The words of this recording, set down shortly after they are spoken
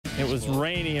It was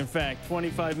rainy, in fact.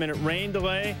 25-minute rain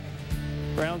delay.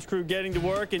 Browns crew getting to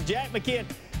work. And Jack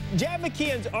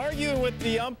McKeon's arguing with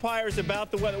the umpires about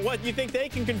the weather. What, you think they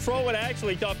can control it? I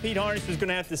actually thought Pete Harnisch was going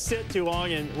to have to sit too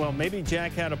long, and, well, maybe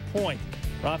Jack had a point.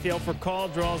 Rafael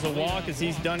Furcal draws a walk as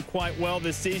he's done quite well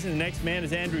this season. The next man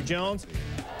is Andrew Jones.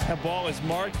 That ball is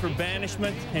marked for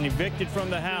banishment and evicted from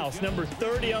the house. Number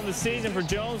 30 on the season for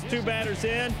Jones. 2 batters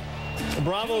in. The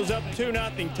Bravos up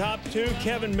 2-0. Top 2,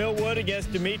 Kevin Millwood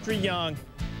against Dimitri Young.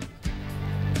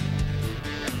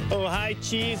 Oh, high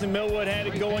cheese, and Millwood had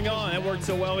it going on. That worked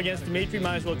so well against Dimitri,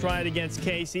 might as well try it against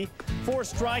Casey. 4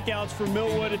 strikeouts for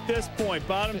Millwood at this point.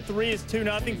 Bottom 3 is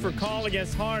 2-0 for Call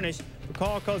against Harnisch.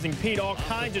 Call causing Pete all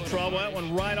kinds of trouble. That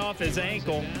one right off his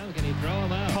ankle.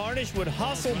 Harnisch would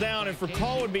hustle down, and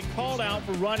Call would be called out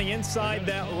for running inside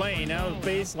that lane out of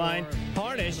the baseline.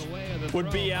 Harnisch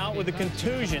would be out with a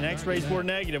contusion. X-rays were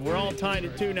negative. We're all tied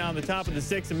at 2 now in the top of the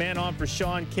 6th. A man on for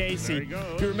Sean Casey.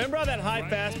 You remember how that high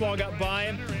fastball got by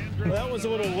him? Well, that was a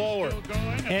little lower.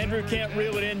 Andrew can't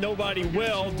reel it in. Nobody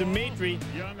will. Dimitri,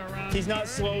 he's not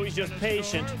slow. He's just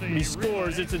patient. He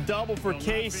scores. It's a double for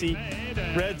Casey.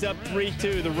 Reds up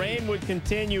 3-2. The rain would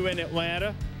continue in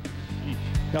Atlanta.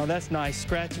 No, that's nice.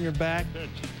 Scratching your back.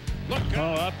 Oh,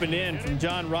 up and in from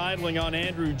John Reidling on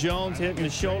Andrew Jones, hitting the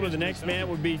shoulder. The next man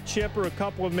would be Chipper. A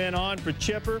couple of men on for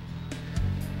Chipper.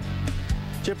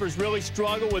 Chipper's really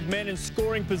struggled with men in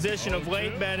scoring position of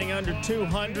late, batting under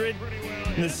 200.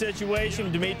 In the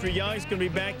situation, Dimitri Young's going to be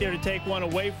back there to take one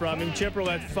away from him. Chipper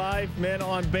left 5 men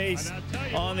on base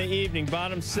on the evening.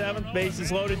 Bottom 7th,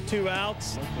 bases loaded, 2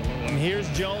 outs. And here's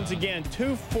Jones again.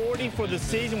 240 for the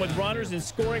season with runners in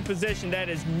scoring position. That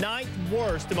is 9th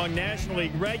worst among National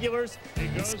League regulars.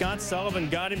 And Scott Sullivan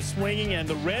got him swinging, and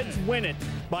the Reds win it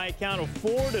by a count of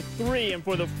 4-3. And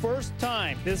for the first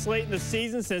time this late in the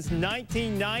season since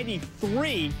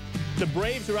 1993, the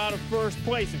Braves are out of first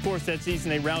place. Of course, that season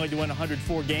they rallied to win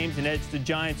 104 games and edged the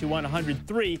Giants, who won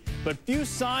 103. But few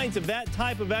signs of that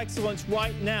type of excellence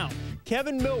right now.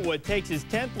 Kevin Millwood takes his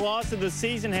 10th loss of the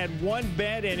season, had 1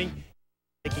 bad inning.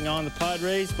 Taking on the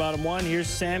Padres, bottom 1. Here's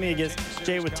Sammy against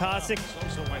Jay Watasic.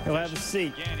 He'll have a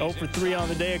seat. 0 for 3 on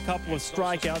the day, a couple of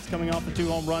strikeouts coming off a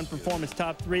 2-home run performance.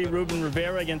 Top 3, Ruben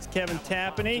Rivera against Kevin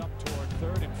Tapani.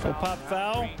 Full pop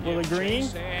foul, Willie Green.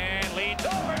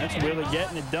 That's Willie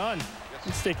getting it done.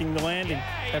 He's sticking the landing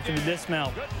after the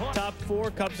dismount. Top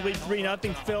 4, Cubs lead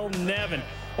 3-0, Phil Nevin.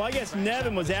 Well, I guess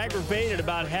Nevin was aggravated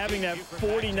about having that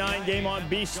 49-game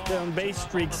on-base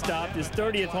streak stopped. His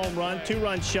 30th home run,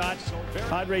 2-run shot.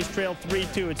 Padres trail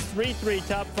 3-2. It's 3-3,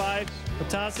 top 5.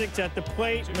 Watasic's at the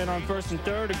plate. Men on first and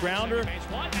third, a grounder.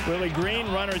 Willie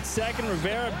Green, runner at second.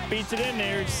 Rivera beats it in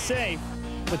there. It's safe.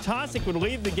 Watasic would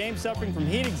leave the game suffering from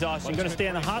heat exhaustion. Going to stay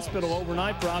in the hospital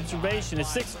overnight for observation. A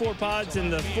 6-4 Pods in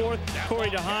the 4th. Corey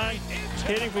DeHaan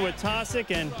hitting for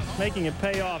Watasic and making it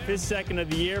pay off. His 2nd of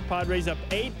the year. Padres up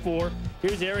 8-4.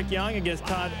 Here's Eric Young against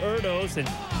Todd Erdos, and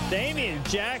Damian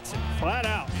Jackson flat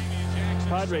out.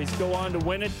 Padres go on to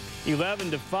win it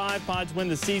 11-5. Pods win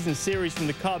the season series from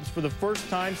the Cubs for the first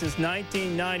time since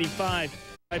 1995.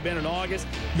 Been in August,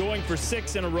 going for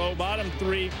 6 in a row. Bottom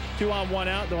 3, 2 on 1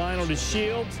 out. Delino to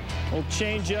Shields. Will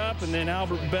change up, and then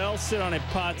Albert Bell sit on a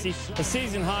Potsy. A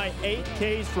season high 8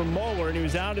 Ks for Moeller, and he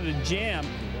was out of the jam.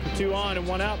 2 on and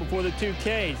 1 out before the 2 Ks.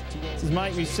 This is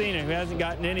Mike Mussina, who hasn't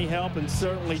gotten any help, and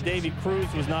certainly Davey Cruz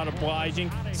was not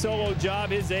obliging. Solo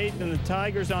job, his 8th, and the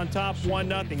Tigers on top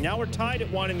 1-0. Now we're tied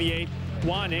at 1 in the 8th.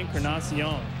 Juan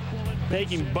Encarnacion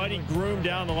making Buddy Groom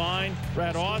down the line.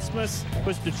 Brad Ausmus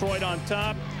puts Detroit on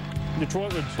top.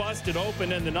 Detroit was busted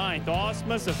open in the 9th.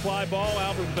 Ausmus, a fly ball.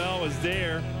 Albert Bell is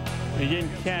there. He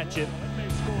didn't catch it.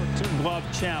 Glove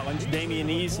challenge. Damian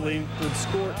Easley would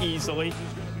score easily.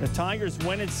 The Tigers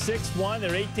win it 6-1.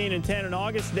 They're 18-10 in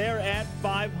August. They're at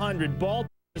 500.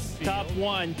 Baltimore's top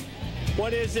 1.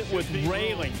 What is it with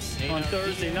railings on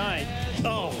Thursday night?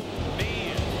 Oh,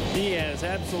 Diaz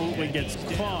absolutely gets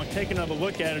clonked. Take another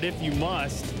look at it if you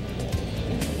must.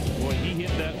 Boy, he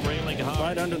hit that railing hard.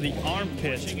 Right under the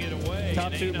armpit.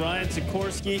 Top 2, Ryan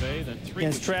Sikorsky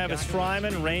against Travis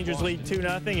Fryman. Rangers lead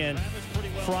 2-0, and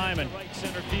Fryman.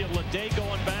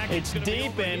 It's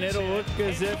deep, and it'll look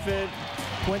as if it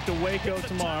went to Waco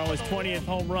tomorrow. His 20th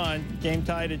home run. Game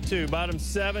tied at 2. Bottom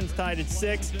 7's tied at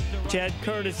 6. Chad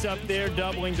Curtis up there,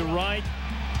 doubling to right.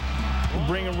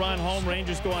 Bring a run home.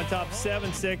 Rangers go on top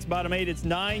 7-6. Bottom 8, it's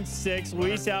 9-6.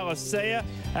 Luis Alicea.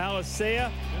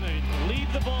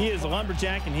 He is a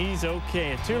lumberjack, and he's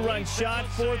okay. A 2-run shot,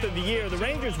 4th of the year. The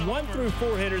Rangers 1 through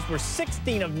 4 hitters were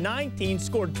 16 of 19,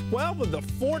 scored 12 of the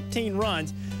 14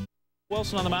 runs.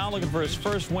 Wilson on the mound looking for his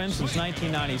first win since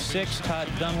 1996. Todd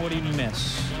Dunwoody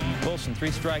miss. Wilson 3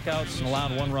 strikeouts and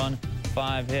allowed 1 run,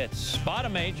 5 hits.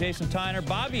 Bottom 8, Jason Tyner.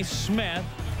 Bobby Smith,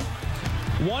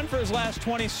 1 for his last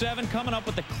 27, coming up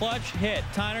with the clutch hit.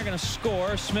 Tyner going to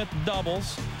score. Smith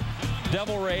doubles.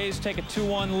 Devil Rays take a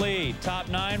 2-1 lead. Top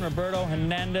 9, Roberto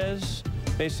Hernandez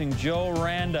facing Joe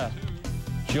Randa.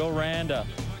 Joe Randa.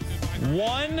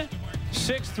 1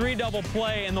 6-3 double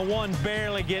play, and the 1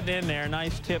 barely getting in there.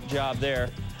 Nice tip job there.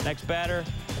 Next batter,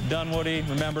 Dunwoody.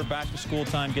 Remember, back to school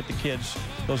time. Get the kids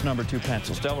those number 2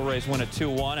 pencils. Devil Rays win at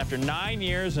 2-1 after 9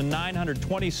 years and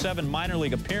 927 minor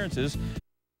league appearances.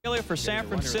 For San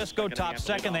Francisco, top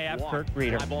 2nd, they have Kurt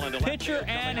Reeder. Pitcher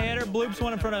and hitter. Bloops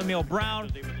 1 in front of Emil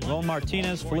Brown. Ron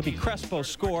Martinez, Felipe Crespo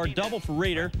score. Double for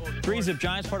Reeder. 3-zip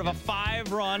Giants, part of a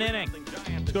 5-run inning.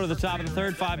 Let's go to the top of the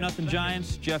 3rd. 5-0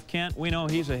 Giants. Jeff Kent, we know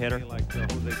he's a hitter.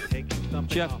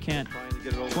 Jeff Kent,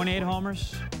 28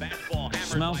 homers.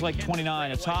 Smells like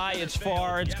 29. It's high, it's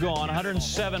far, it's gone.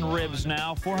 107 ribs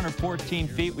now, 414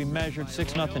 feet. We measured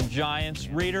 6-0 Giants.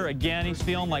 Reeder, again, he's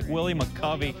feeling like Willie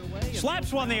McCovey.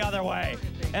 Slaps one the other way.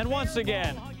 And once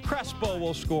again, Crespo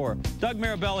will score. Doug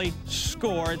Mirabelli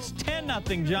score. It's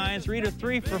 10-0 Giants. Reeder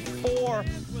 3 for 4.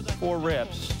 4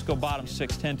 ribs. Let's go bottom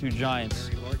 6, 10-2 Giants.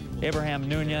 Abraham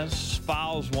Nunez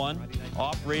fouls one.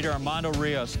 Off Reeder. Armando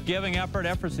Rios giving effort.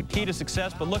 Effort's the key to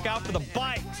success, but look out for the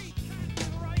bites.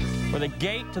 For the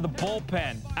gate to the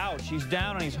bullpen. Ouch, he's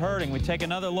down and he's hurting. We take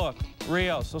another look.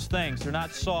 Rios, those things, they're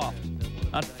not soft.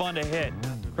 Not fun to hit.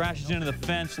 Crashes into the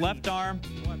fence. Left arm.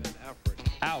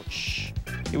 Ouch.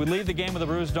 He would leave the game with a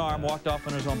bruised arm, walked off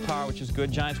on his own power, which is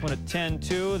good. Giants win at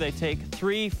 10-2. They take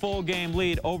 3 full-game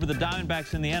lead over the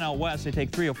Diamondbacks in the NL West. They take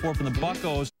 3 of 4 from the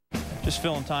Buccos. Just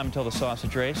filling time until the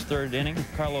sausage race. 3rd inning,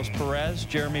 Carlos Perez,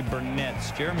 Jeremy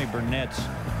Burnitz. Jeremy Burnitz.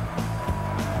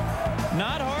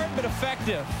 Not hard, but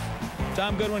effective.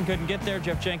 Tom Goodwin couldn't get there.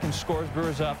 Jeff Jenkins scores.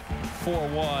 Brewers up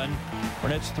 4-1.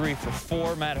 Burnitz 3 for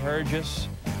 4. Matt Hergis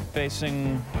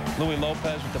facing Louis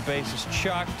Lopez with the bases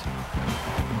chucked.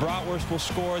 The Bratwurst will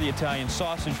score. The Italian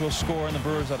sausage will score. And the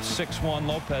Brewers up 6-1.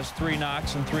 Lopez 3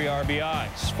 knocks and 3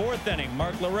 RBIs. 4th inning,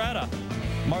 Mark Loretta.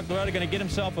 Mark Loretta going to get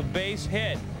himself a base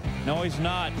hit. No, he's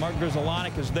not. Mark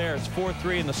Grzelcyk is there. It's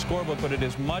 4-3 in the scorebook, but it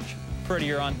is much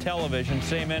prettier on television.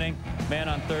 Same inning, man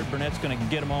on 3rd. Burnett's going to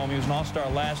get him home. He was an all-star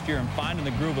last year and finding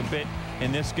the groove a bit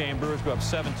in this game. Brewers go up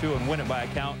 7-2 and win it by a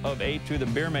count of 8-2. The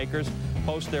Beer Makers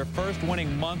post their first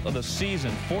winning month of the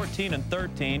season,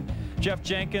 14-13. Jeff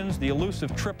Jenkins, the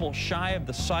elusive triple shy of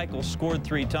the cycle, scored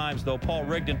 3 times, though Paul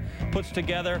Rigdon puts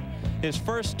together his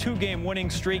first 2-game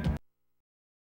winning streak.